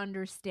 they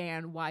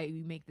understand why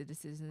you make the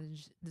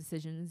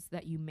decisions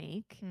that you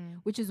make,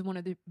 which is one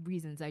of the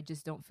reasons I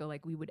just don't feel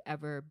like we would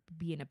ever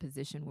be in a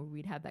position where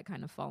we'd have that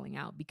kind of falling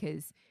out,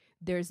 because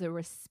there's a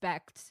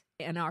respect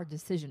in our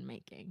decision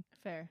making.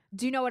 Fair.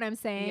 Do you know what I'm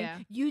saying? Yeah.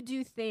 You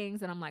do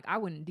things and I'm like, I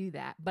wouldn't do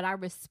that, but I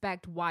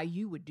respect why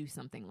you would do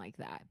something like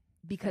that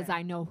because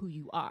I know who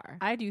you are.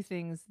 I do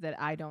things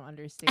that I don't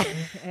understand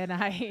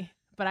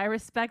but I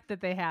respect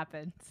that they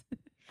happened.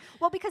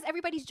 Well, because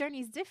everybody's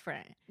journey is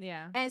different.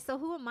 Yeah. And so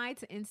who am I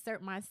to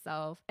insert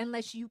myself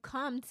unless you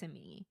come to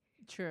me?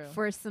 True.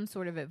 For some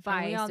sort of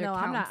advice. We all know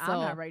I'm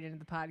not right into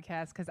the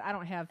podcast because I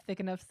don't have thick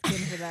enough skin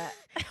for that.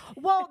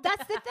 Well,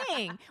 that's the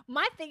thing.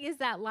 My thing is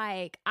that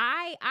like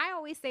I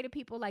always say to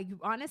people, like,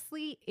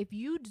 honestly, if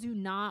you do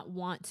not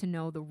want to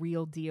know the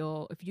real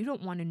deal, if you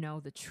don't want to know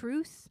the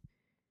truth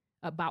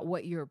about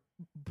what you're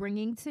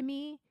bringing to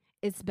me,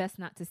 it's best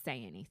not to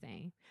say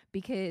anything,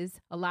 because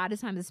a lot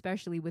of times,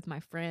 especially with my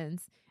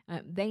friends,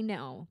 they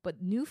know,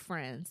 but new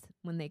friends,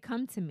 when they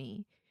come to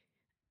me,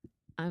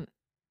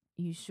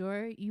 you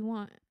sure you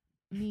want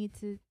me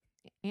to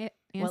answer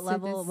what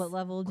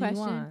level do you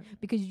want?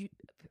 Because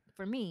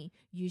for me,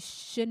 you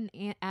shouldn't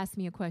ask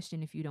me a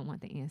question if you don't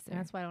want the answer.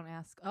 That's why I don't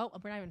ask. Oh,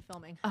 we're not even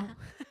filming. Oh.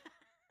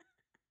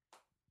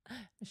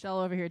 Michelle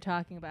over here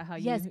talking about how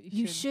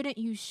you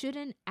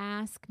shouldn't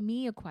ask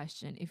me a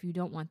question if you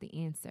don't want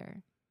the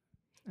answer.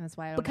 That's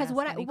why I don't because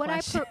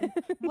ask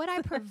what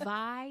I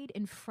provide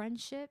in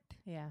friendship,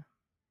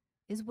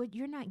 is what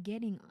you're not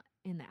getting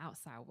in the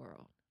outside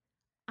world.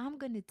 I'm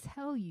going to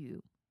tell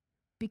you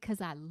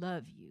because I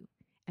love you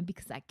and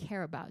because I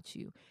care about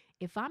you.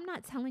 If I'm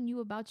not telling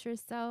you about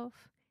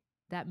yourself,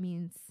 that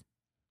means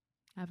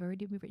I've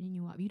already written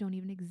you off. You don't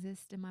even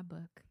exist in my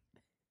book.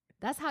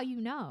 That's how you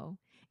know.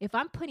 If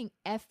I'm putting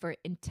effort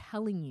in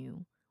telling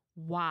you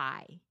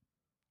why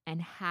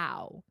and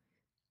how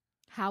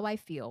how I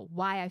feel,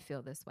 why I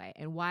feel this way,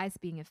 and why it's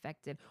being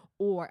affected.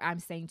 Or I'm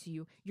saying to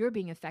you, you're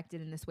being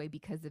affected in this way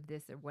because of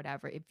this or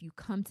whatever. If you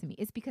come to me,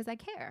 it's because I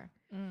care.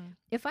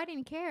 If I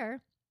didn't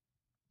care,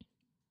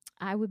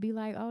 I would be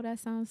like, oh,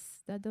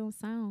 that don't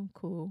sound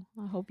cool.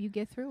 I hope you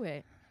get through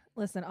it.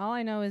 Listen, all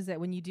I know is that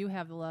when you do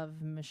have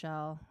love,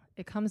 Michelle,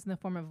 it comes in the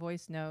form of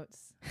voice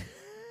notes,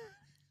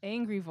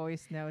 angry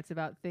voice notes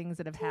about things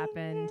that have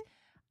happened.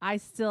 I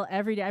still,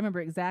 every day, I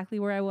remember exactly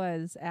where I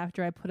was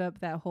after I put up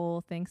that whole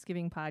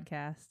Thanksgiving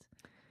podcast.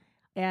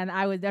 And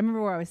I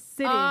remember where I was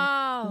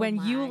sitting when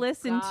you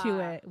listened to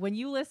it. When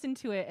you listened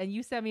to it and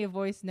you sent me a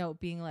voice note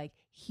being like,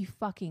 he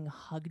fucking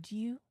hugged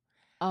you.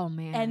 Oh,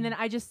 man. And then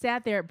I just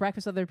sat there at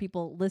breakfast with other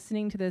people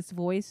listening to this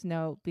voice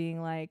note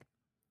being like,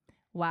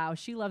 wow,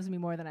 she loves me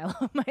more than I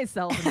love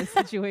myself in this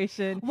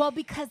situation. Well,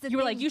 because you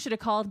were like, you should have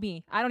called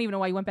me. I don't even know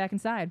why you went back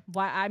inside.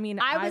 Why? I mean,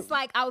 I was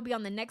like, I would be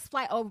on the next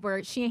flight over.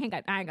 I ain't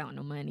got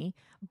no money.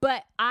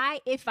 But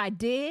if I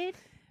did,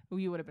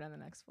 you would have been on the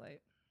next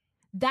flight.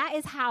 That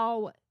is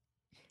how,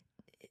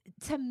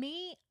 to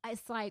me,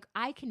 it's like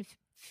I can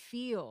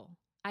feel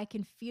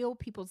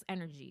people's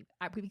energy.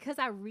 Because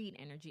I read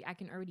energy, I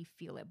can already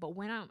feel it. But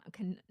when I'm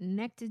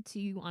connected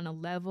to you on a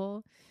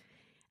level,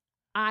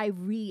 I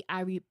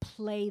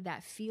replay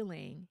that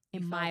feeling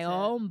in my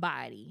own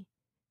body,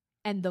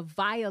 and the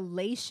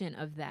violation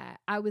of that.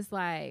 I was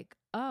like,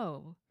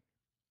 oh,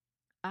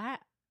 I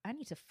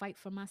need to fight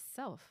for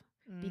myself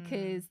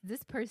because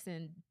this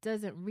person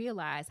doesn't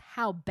realize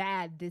how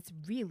bad this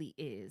really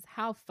is,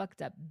 how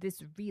fucked up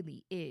this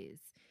really is.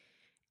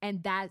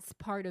 And that's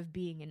part of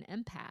being an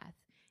empath,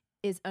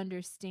 is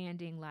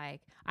understanding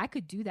like, I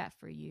could do that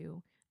for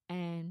you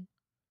and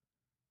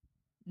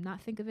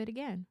not think of it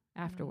again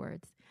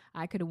afterwards.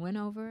 I could have went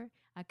over,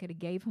 I could have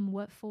gave him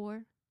what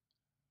for,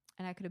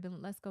 and I could have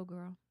been, let's go,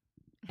 girl.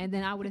 And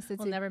then I would have said,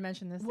 we'll never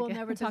mention this we'll again.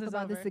 Never talk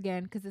about this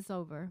again because it's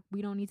over.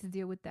 We don't need to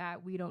deal with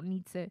that. We don't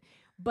need to.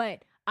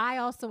 But I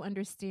also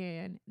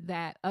understand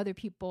that other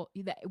people,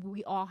 that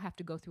we all have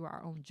to go through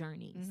our own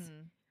journeys.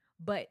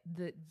 But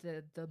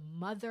the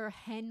mother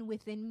hen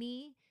within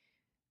me,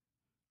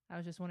 I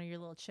was just one of your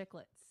little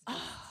chicklets.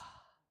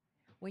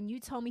 When you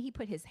told me he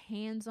put his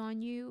hands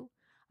on you,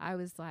 I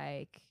was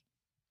like,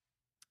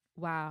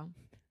 wow,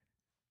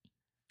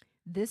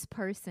 this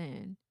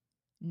person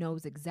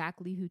knows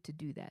exactly who to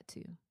do that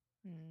to.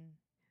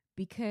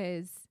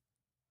 Because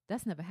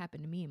that's never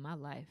happened to me in my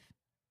life.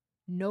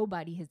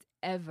 Nobody has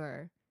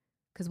ever,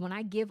 because when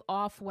I give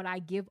off what I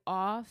give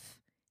off,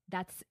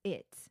 that's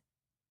it.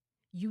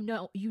 You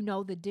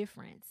know the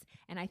difference.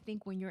 And I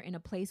think when you're in a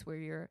place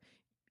where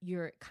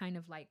you're kind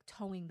of like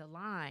towing the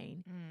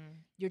line,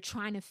 you're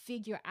trying to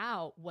figure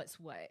out what's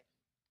what.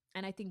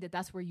 And I think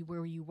that's where you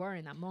were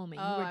in that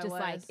moment. You were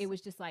just it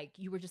was just like,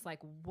 you were just like,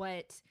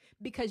 what?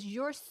 Because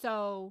you're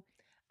so...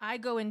 I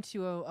go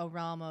into a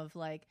realm of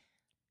like,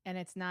 and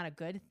it's not a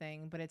good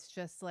thing, but it's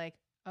just like,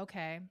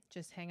 okay,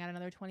 just hang out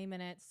another 20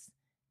 minutes,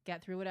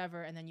 get through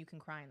whatever, and then you can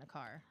cry in the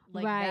car.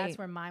 Like, that's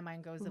where my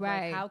mind goes of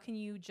like, how can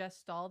you just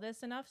stall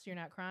this enough so you're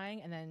not crying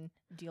and then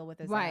deal with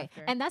this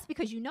after? And that's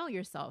because you know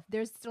yourself.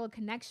 There's still a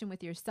connection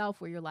with yourself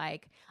where you're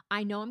like,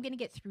 I know I'm going to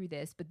get through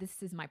this, but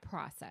this is my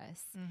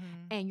process.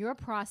 And your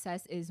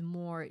process is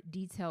more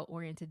detail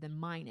oriented than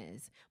mine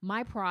is.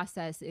 My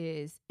process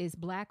is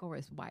black or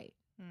is white.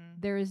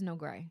 There is no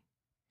gray.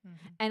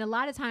 And a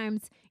lot of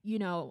times,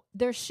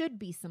 there should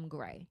be some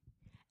gray.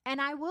 And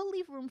I will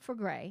leave room for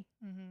gray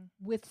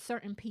with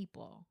certain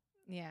people.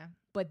 Yeah.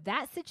 But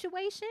that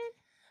situation,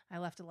 I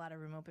left a lot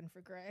of room open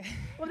for gray.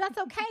 Well, that's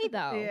okay,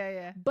 though.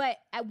 Yeah. But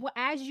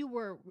as you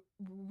were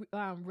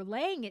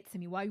relaying it to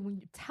me, when you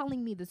were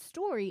telling me the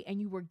story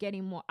and you were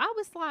getting more, I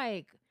was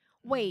like,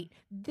 wait,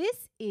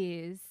 this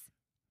is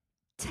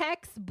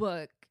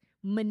textbook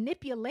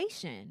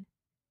manipulation.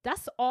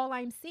 That's all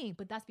I'm seeing.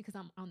 But that's because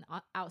I'm on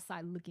the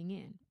outside looking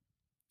in.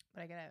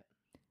 But I get it.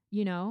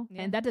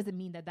 And that doesn't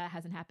mean that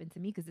hasn't happened to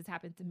me, because it's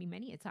happened to me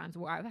many a times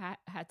where I've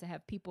had to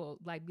have people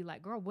like be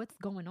like, girl, what's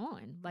going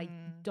on? Like,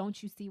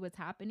 don't you see what's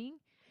happening?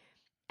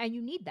 And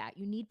you need that.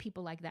 You need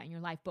people like that in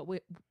your life. But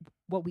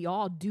what we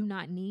all do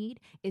not need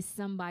is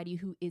somebody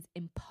who is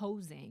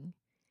imposing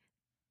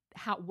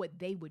what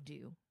they would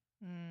do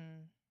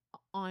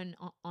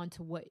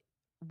onto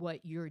what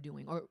you're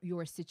doing or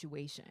your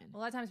situation. A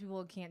lot of times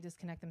people can't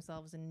disconnect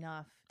themselves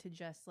enough to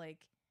just like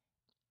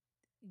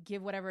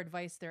give whatever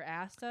advice they're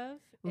asked of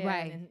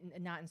and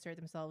not insert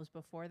themselves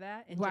before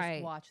that and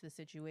just watch the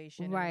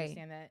situation and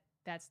understand that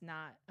that's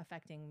not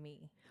affecting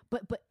me.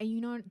 But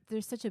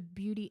there's such a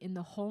beauty in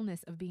the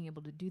wholeness of being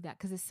able to do that,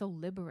 because it's so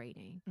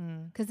liberating,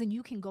 because then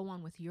you can go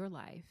on with your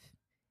life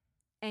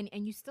and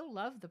you still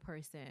love the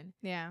person.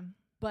 Yeah.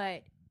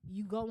 But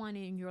you go on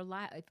in your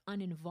life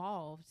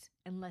uninvolved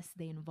unless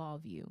they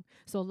involve you.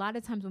 So a lot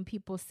of times when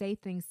people say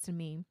things to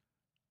me,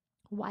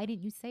 why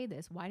didn't you say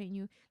this? Why didn't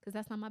you? Because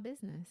that's not my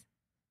business.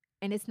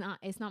 And it's not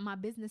my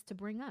business to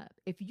bring up.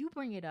 If you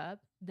bring it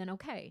up, then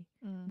okay,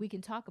 we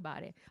can talk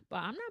about it. But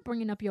I'm not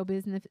bringing up your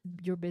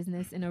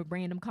business in a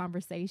random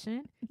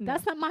conversation. No.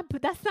 That's not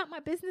my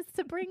business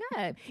to bring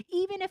up.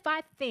 Even if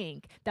I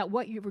think that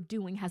what you were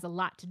doing has a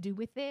lot to do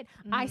with it,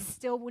 I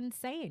still wouldn't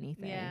say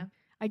anything. Yeah.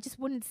 I just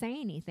wouldn't say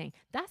anything.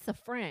 That's a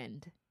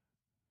friend.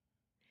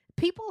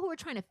 People who are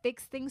trying to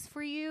fix things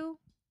for you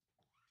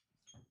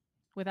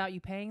without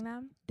you paying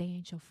them, they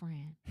ain't your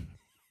friend.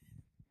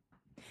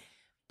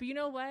 But you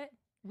know what?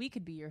 We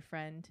could be your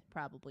friend.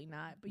 Probably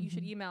not. But you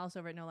should email us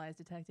over at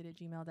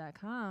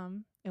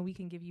noliesdetected@gmail.com and we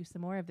can give you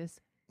some more of this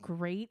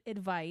great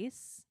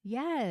advice.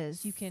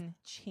 Yes. You can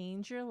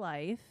change your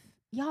life.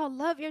 Y'all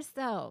love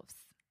yourselves.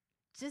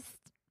 Just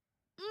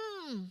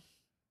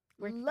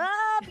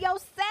love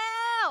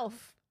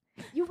yourself.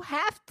 You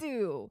have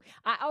to.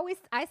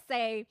 I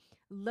say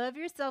love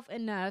yourself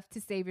enough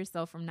to save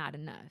yourself from not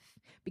enough,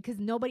 because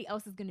nobody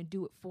else is going to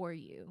do it for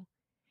you.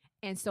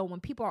 And so when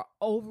people are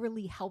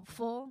overly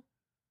helpful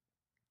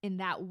in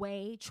that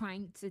way,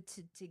 trying to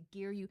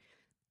gear you,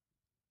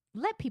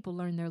 let people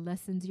learn their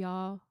lessons,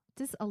 y'all.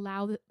 Just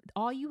allow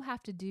all you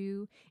have to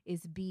do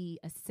is be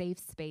a safe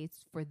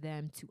space for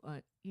them to,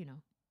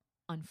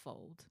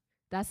 unfold.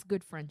 That's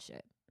good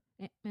friendship.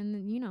 And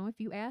if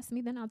you ask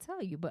me, then I'll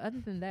tell you. But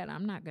other than that,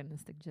 I'm not going to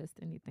suggest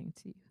anything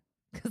to you,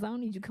 because I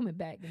don't need you coming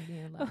back and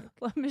being like.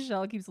 Well,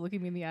 Michelle keeps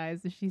looking me in the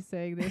eyes as she's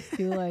saying this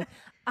too. Like,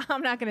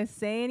 I'm not going to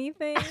say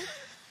anything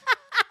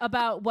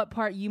about what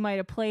part you might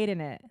have played in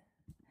it.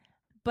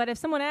 But if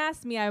someone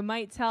asked me, I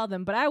might tell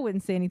them, but I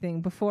wouldn't say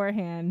anything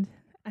beforehand.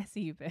 I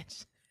see you,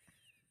 bitch.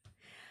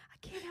 I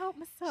can't help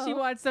myself. She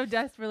wants so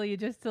desperately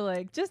just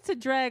to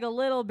drag a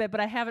little bit, but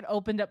I haven't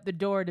opened up the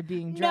door to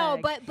being dragged. No,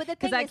 but the thing is,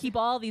 because I keep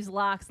all these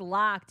locks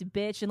locked,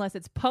 bitch, unless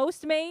it's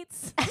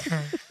Postmates.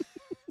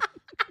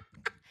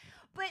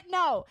 But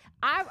no,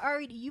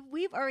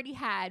 we've already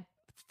had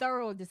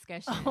thorough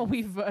discussion. Oh,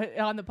 we've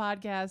on the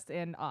podcast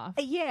and off.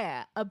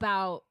 Yeah,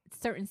 about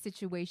certain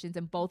situations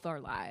in both our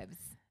lives.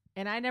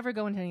 And I never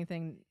go into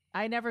anything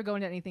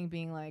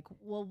being like,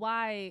 well,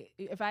 why?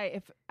 If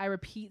I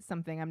repeat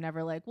something, I'm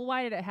never like, well,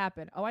 why did it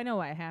happen? Oh, I know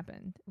why it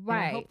happened. Right.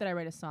 And I hope that I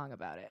write a song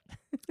about it.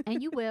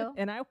 And you will.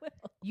 And I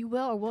will. You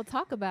will, or we'll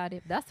talk about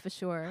it. That's for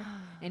sure.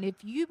 And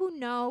if you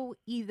know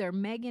either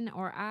Megan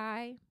or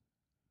I,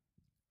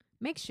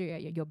 make sure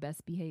you're your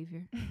best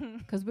behavior,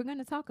 because we're going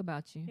to talk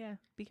about you. Yeah,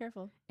 be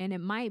careful. And it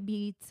might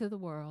be to the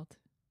world.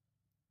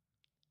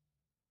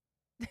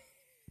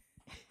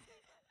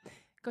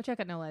 Go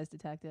check out No Lies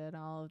Detected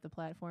on all of the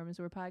platforms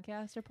where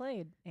podcasts are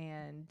played.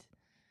 And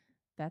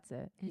that's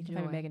it. You can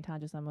find me Megan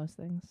Tonjes on most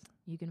things.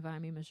 You can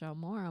find me Michelle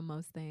Moore on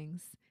most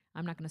things.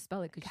 I'm not going to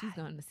spell it because she's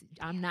going to.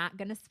 I'm not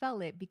going to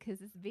spell it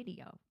because it's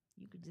video.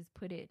 You could just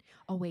put it.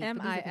 Oh, wait.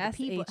 MISHALMOORE. I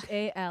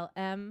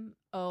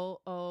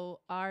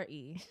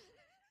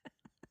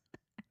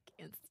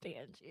can't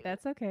stand you.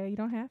 That's okay. You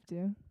don't have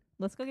to.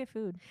 Let's go get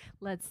food.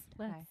 Let's.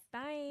 Bye.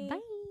 Bye.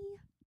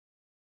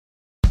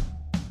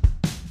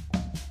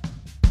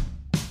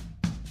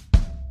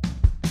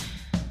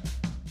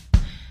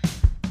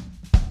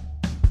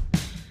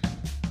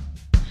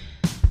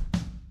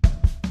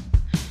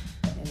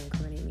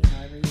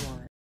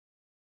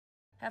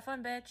 Have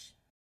fun, bitch.